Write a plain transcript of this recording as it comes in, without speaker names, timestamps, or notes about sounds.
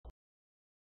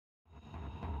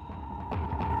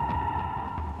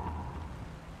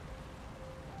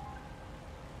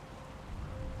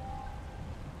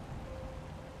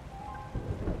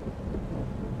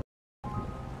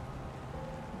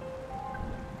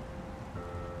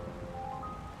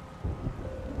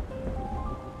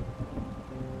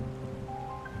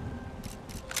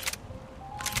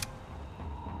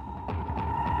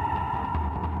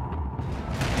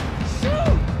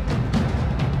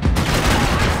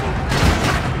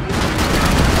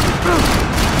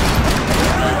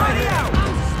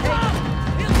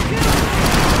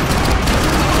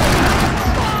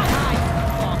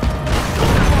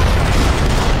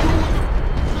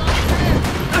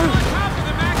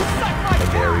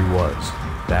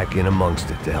back in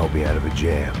amongst it to help me out of a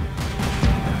jam.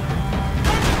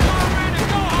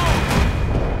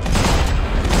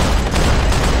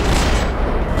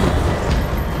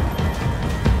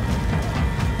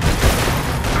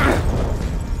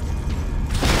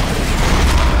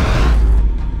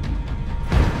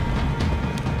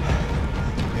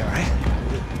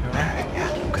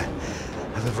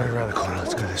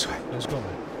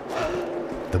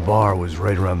 The bar was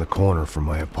right around the corner from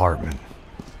my apartment.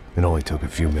 It only took a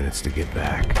few minutes to get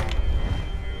back.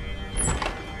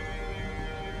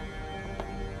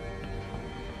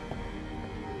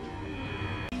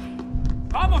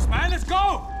 Vamos, man, let's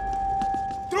go!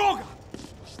 Droga!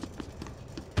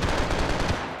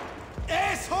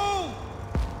 Asshole!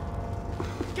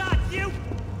 Got you!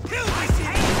 Kill this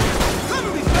head!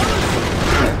 Cover me, fellas!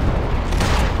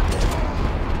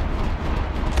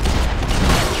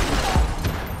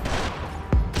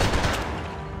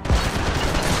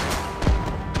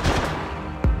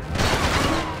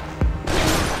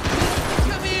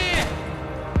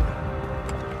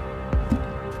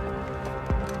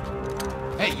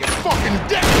 Hey, you fucking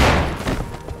dick!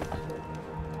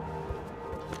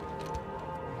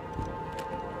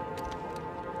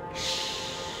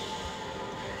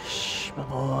 Shh, my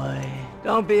boy.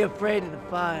 Don't be afraid of the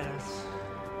fires.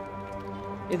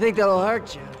 You think they'll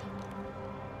hurt you?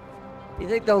 You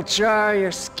think they'll char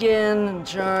your skin and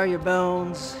char your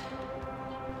bones?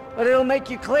 But it'll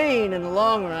make you clean in the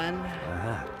long run.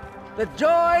 The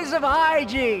joys of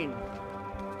hygiene!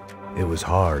 It was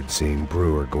hard seeing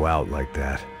Brewer go out like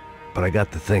that, but I got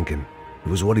to thinking it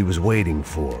was what he was waiting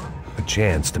for, a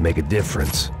chance to make a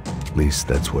difference. At least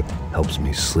that's what helps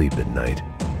me sleep at night.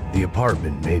 The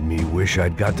apartment made me wish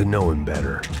I'd got to know him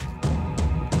better.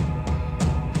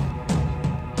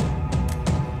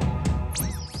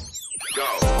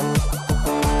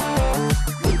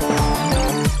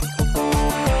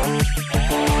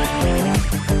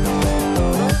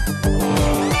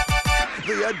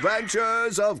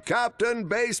 Adventures of Captain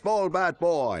Baseball Bat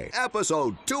Boy,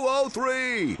 episode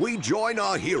 203. We join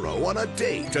our hero on a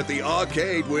date at the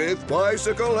arcade with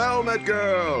Bicycle Helmet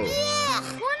Girl. Yeah,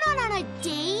 we're not on a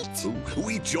date.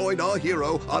 We join our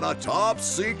hero on a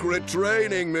top-secret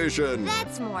training mission.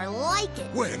 That's more like it.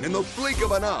 When, in the blink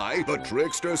of an eye, the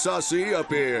trickster Sassy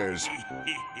appears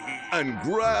and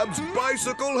grabs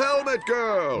Bicycle Helmet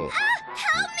Girl.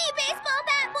 Help me, Baseball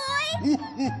Bat Boy!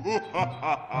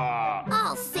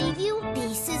 I'll save you.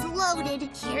 Bases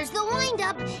loaded. Here's the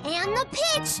windup and the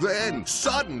pitch. Then,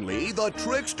 suddenly, the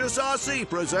trickster Sassy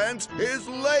presents his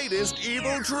latest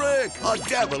evil trick, a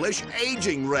devilish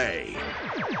aging ray.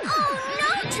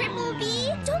 Oh, no, Triple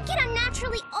B. Don't get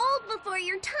unnaturally old before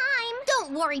your time.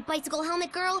 Don't worry, Bicycle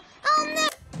Helmet Girl. I'll never...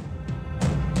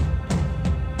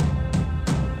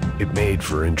 It made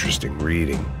for interesting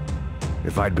reading.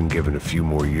 If I'd been given a few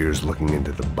more years looking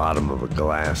into the bottom of a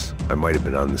glass, I might have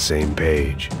been on the same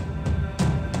page.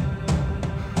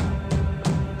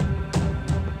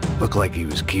 Looked like he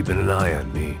was keeping an eye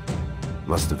on me.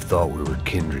 Must have thought we were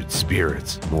kindred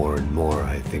spirits. More and more,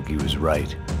 I think he was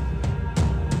right.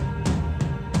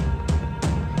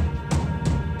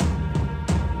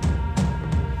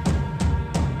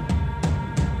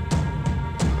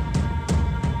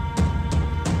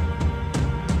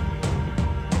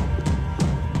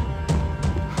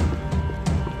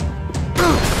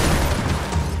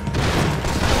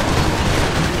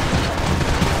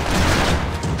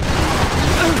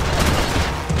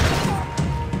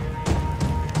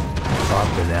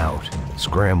 Out,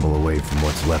 scramble away from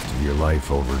what's left of your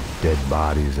life over dead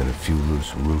bodies and a few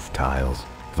loose roof tiles.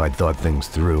 If I'd thought things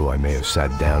through, I may have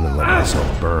sat down and let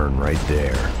myself burn right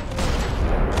there.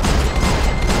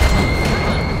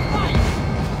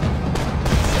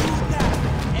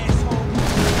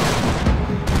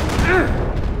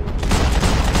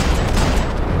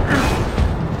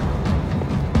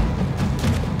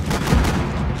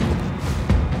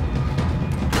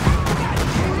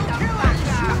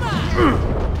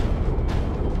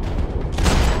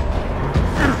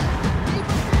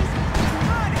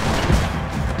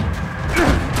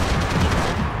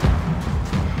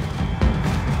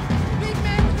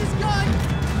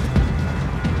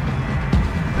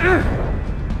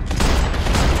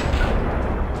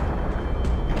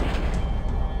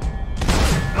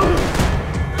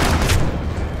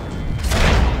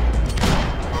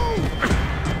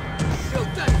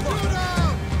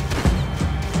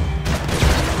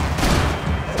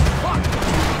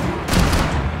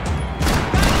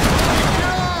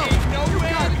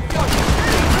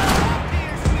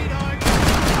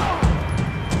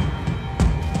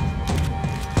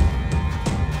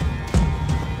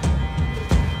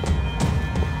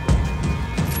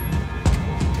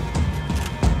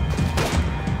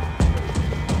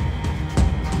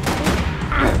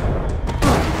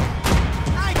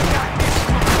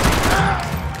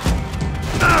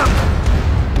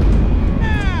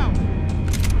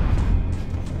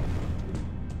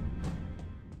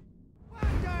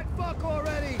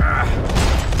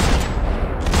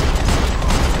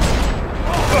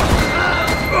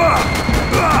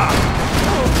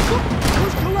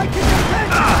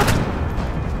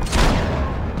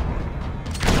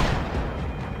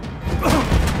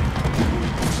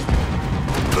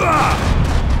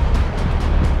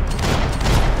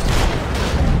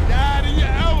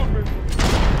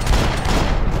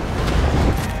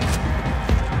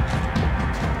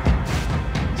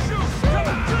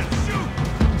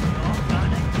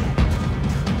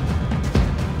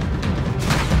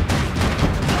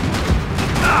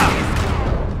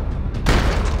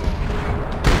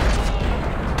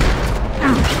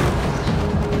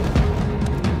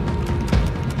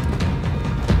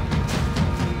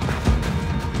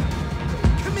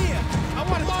 Come here! I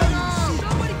want to tell you!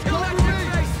 Somebody kill that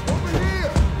face! Over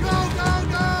here! Go, go,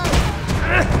 go!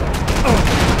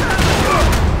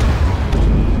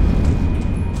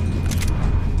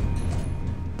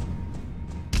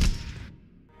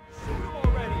 Shoot him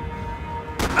already!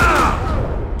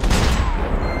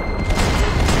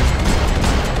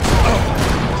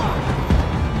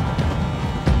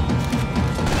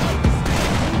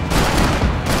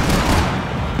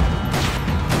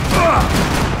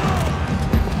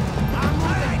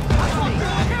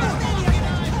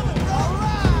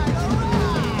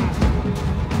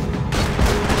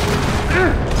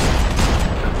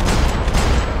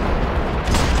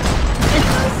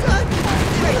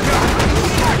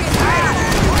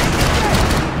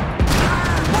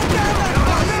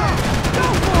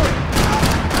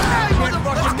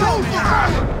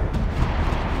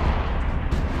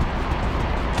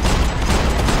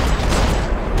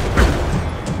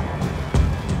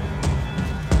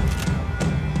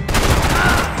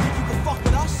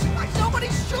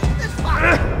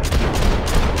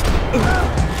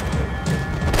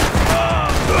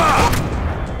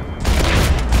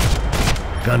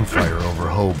 Gunfire over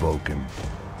Hoboken.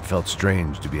 Felt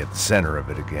strange to be at the center of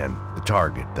it again. The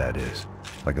target, that is.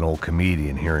 Like an old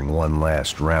comedian hearing one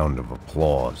last round of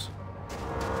applause.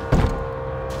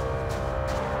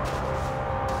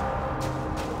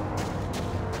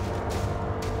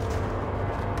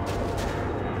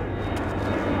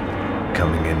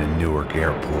 Coming into Newark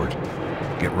Airport.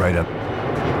 Get right up.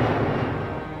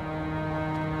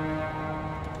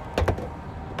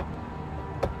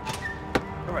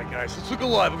 All right, guys, let's look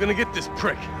alive. We're gonna get this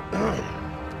prick.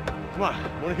 Come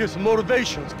on, wanna hear some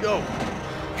motivation? Let's go.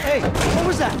 Hey, what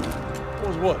was that? What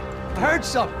was what? I heard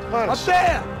something. Honest. Up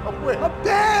there! Up where? Up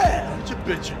there! What you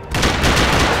bitching?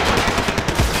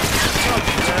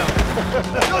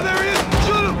 Oh, there he is!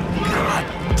 Shoot him! God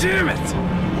damn it!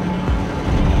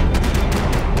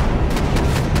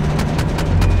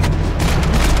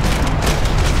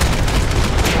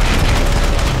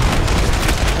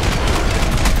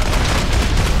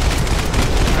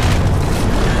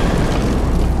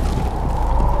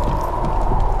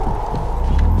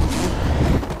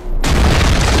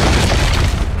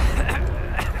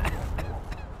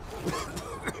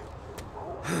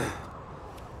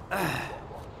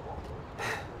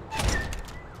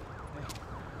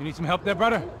 You need some help there,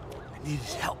 brother? I needed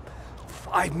help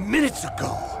 5 minutes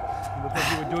ago. You look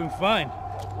like you were doing fine.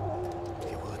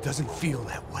 Yeah, well, it doesn't feel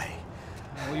that way.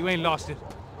 Well, you ain't lost it.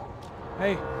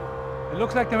 Hey, it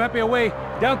looks like there might be a way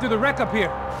down through the wreck up here.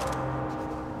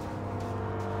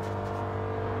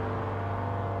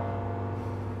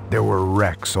 There were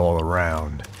wrecks all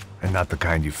around, and not the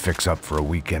kind you fix up for a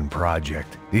weekend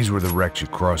project. These were the wrecks you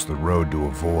cross the road to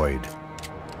avoid.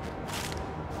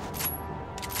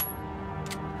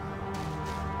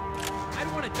 I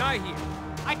don't want to die here.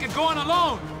 I could go on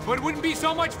alone, but it wouldn't be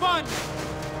so much fun.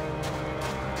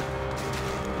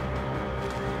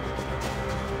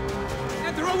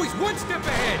 And they're always one step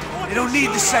ahead. They don't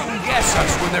need to second guess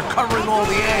us when they're covering all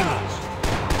the angles.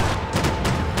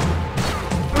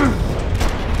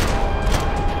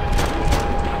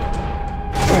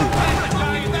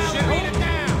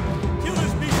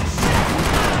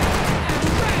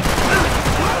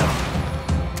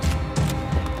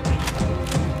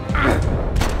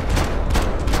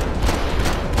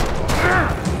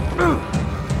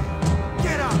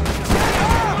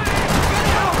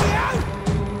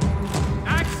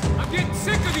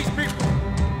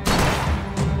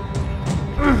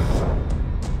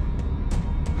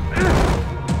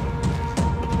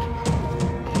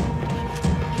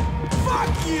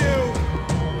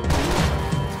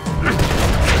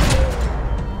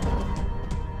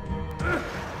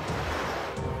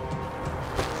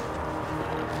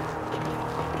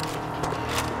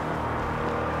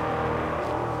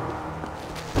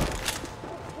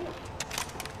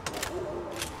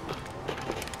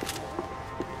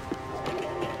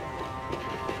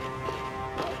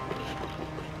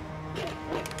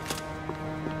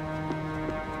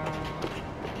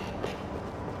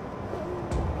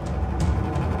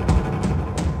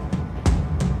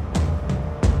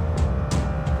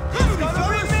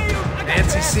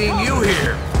 Fancy seeing you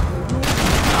here.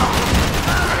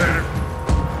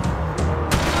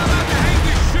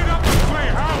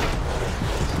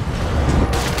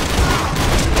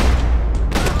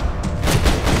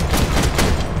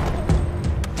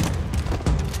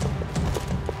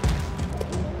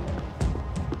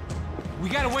 We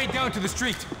gotta way down to the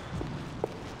street.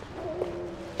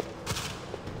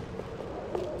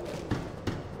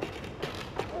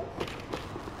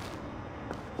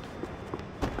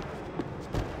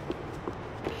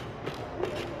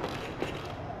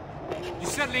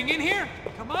 settling in here?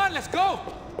 Come on, let's go!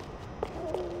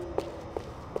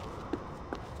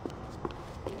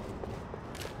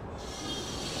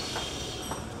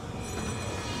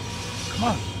 Come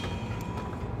on.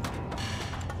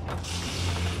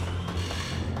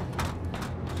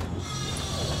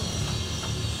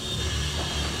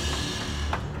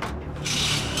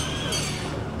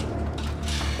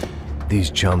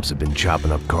 These chumps have been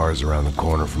chopping up cars around the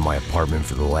corner from my apartment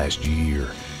for the last year.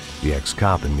 The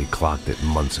ex-cop in me clocked it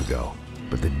months ago,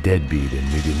 but the deadbeat in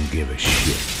me didn't give a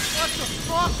shit. What the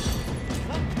fuck?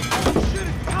 Shit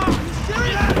is gone! Get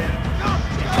out of here! Go!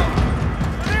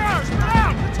 There are! Spread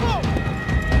out! Let's go!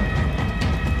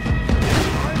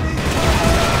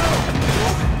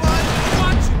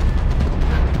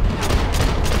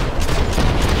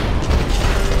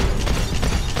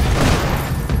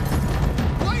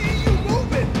 Why are you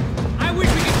moving? I wish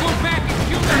we could go back and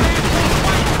kill the handful of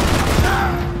white.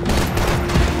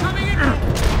 Coming in.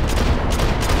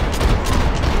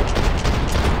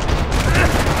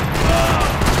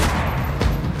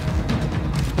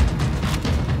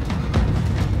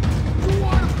 You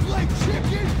wanna play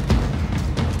chicken?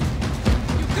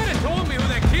 You could have told me who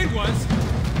that kid was.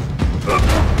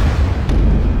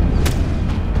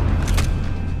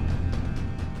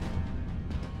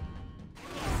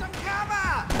 Some cover!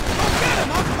 Go get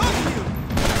him! I'll cover you!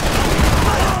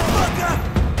 Motherfucker!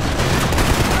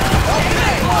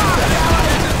 Okay!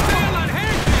 There's a sale on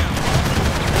hands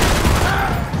now.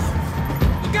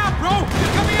 Look out, bro!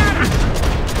 They're coming at us.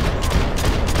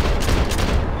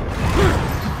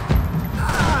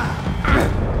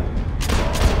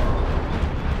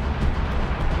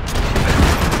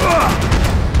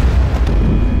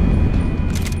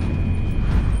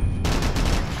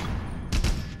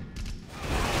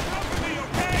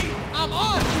 I'm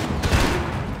on!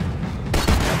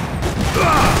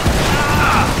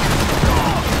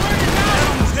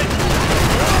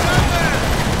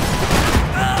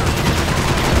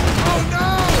 Oh no!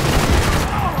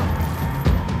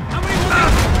 How many will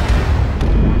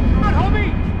Come on,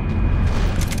 homie!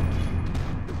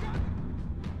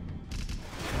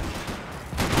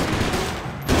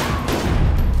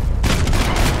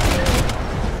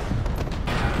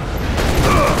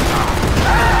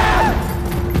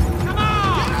 Come on!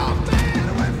 Get out, man!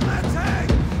 Away from that tank!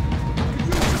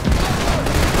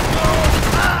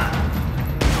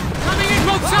 Coming in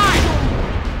both sides!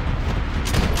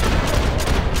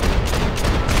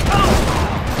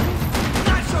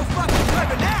 Not so fucking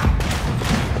clever now!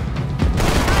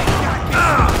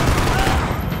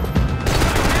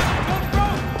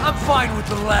 I'm fine with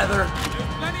the leather.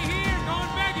 There's plenty here,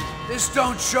 going begging. This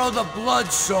don't show the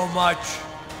blood so much.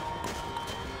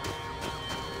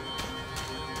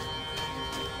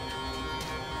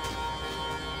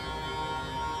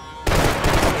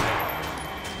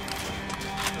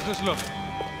 How's this look?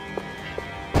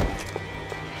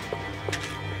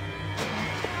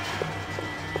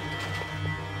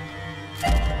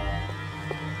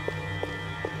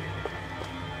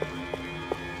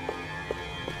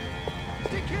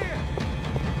 Stick here!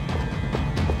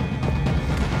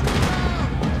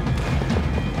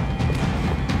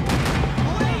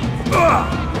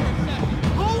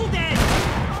 Hold it!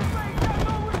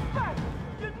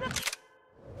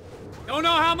 Don't know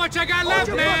how much I got left,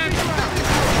 man!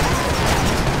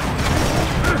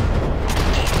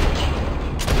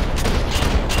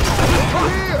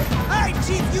 Here! Hey,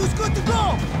 Chief, you's good to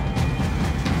go!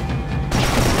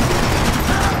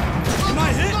 You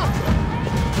might hit?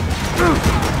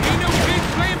 Ain't no kids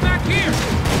playing back here!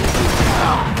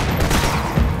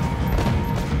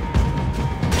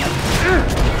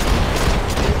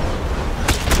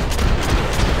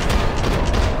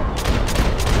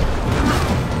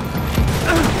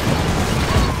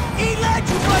 Eat like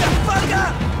you motherfucker!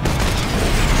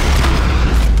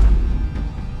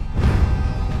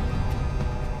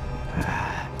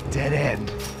 Dead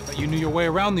end. But you knew your way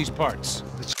around these parts.